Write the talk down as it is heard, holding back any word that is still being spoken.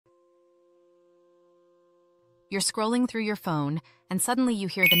You're scrolling through your phone, and suddenly you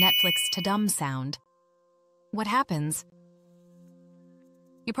hear the Netflix ta-dum sound. What happens?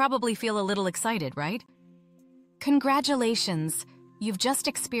 You probably feel a little excited, right? Congratulations! You've just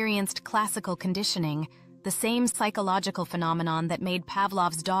experienced classical conditioning, the same psychological phenomenon that made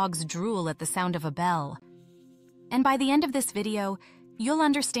Pavlov's dogs drool at the sound of a bell. And by the end of this video, you'll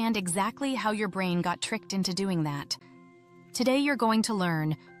understand exactly how your brain got tricked into doing that. Today you're going to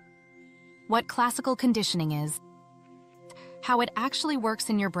learn what classical conditioning is, how it actually works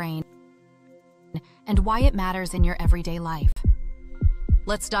in your brain, and why it matters in your everyday life.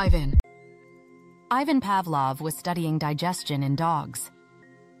 Let's dive in. Ivan Pavlov was studying digestion in dogs.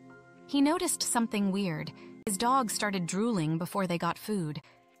 He noticed something weird. His dogs started drooling before they got food.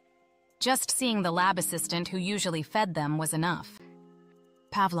 Just seeing the lab assistant who usually fed them was enough.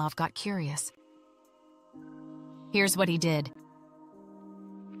 Pavlov got curious. Here's what he did.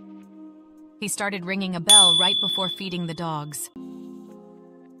 He started ringing a bell right before feeding the dogs.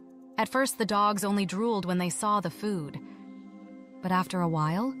 At first, the dogs only drooled when they saw the food. But after a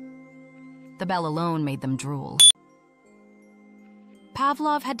while, the bell alone made them drool.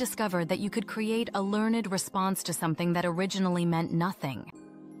 Pavlov had discovered that you could create a learned response to something that originally meant nothing.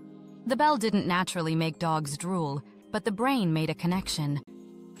 The bell didn't naturally make dogs drool, but the brain made a connection.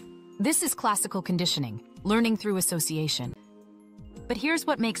 This is classical conditioning, learning through association. But here's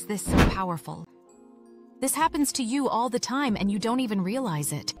what makes this so powerful. This happens to you all the time and you don't even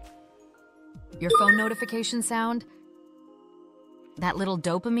realize it. Your phone notification sound? That little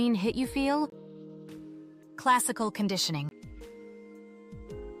dopamine hit you feel? Classical conditioning.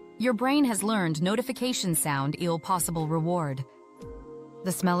 Your brain has learned notification sound equal possible reward.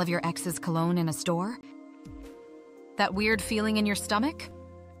 The smell of your ex's cologne in a store? That weird feeling in your stomach?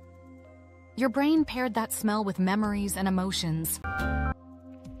 Your brain paired that smell with memories and emotions.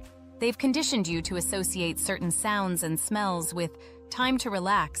 They've conditioned you to associate certain sounds and smells with time to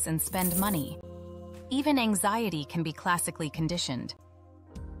relax and spend money. Even anxiety can be classically conditioned.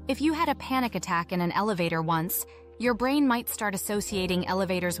 If you had a panic attack in an elevator once, your brain might start associating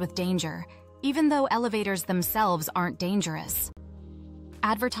elevators with danger, even though elevators themselves aren't dangerous.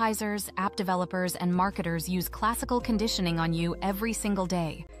 Advertisers, app developers, and marketers use classical conditioning on you every single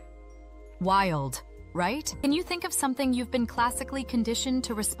day. Wild, right? Can you think of something you've been classically conditioned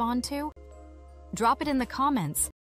to respond to? Drop it in the comments.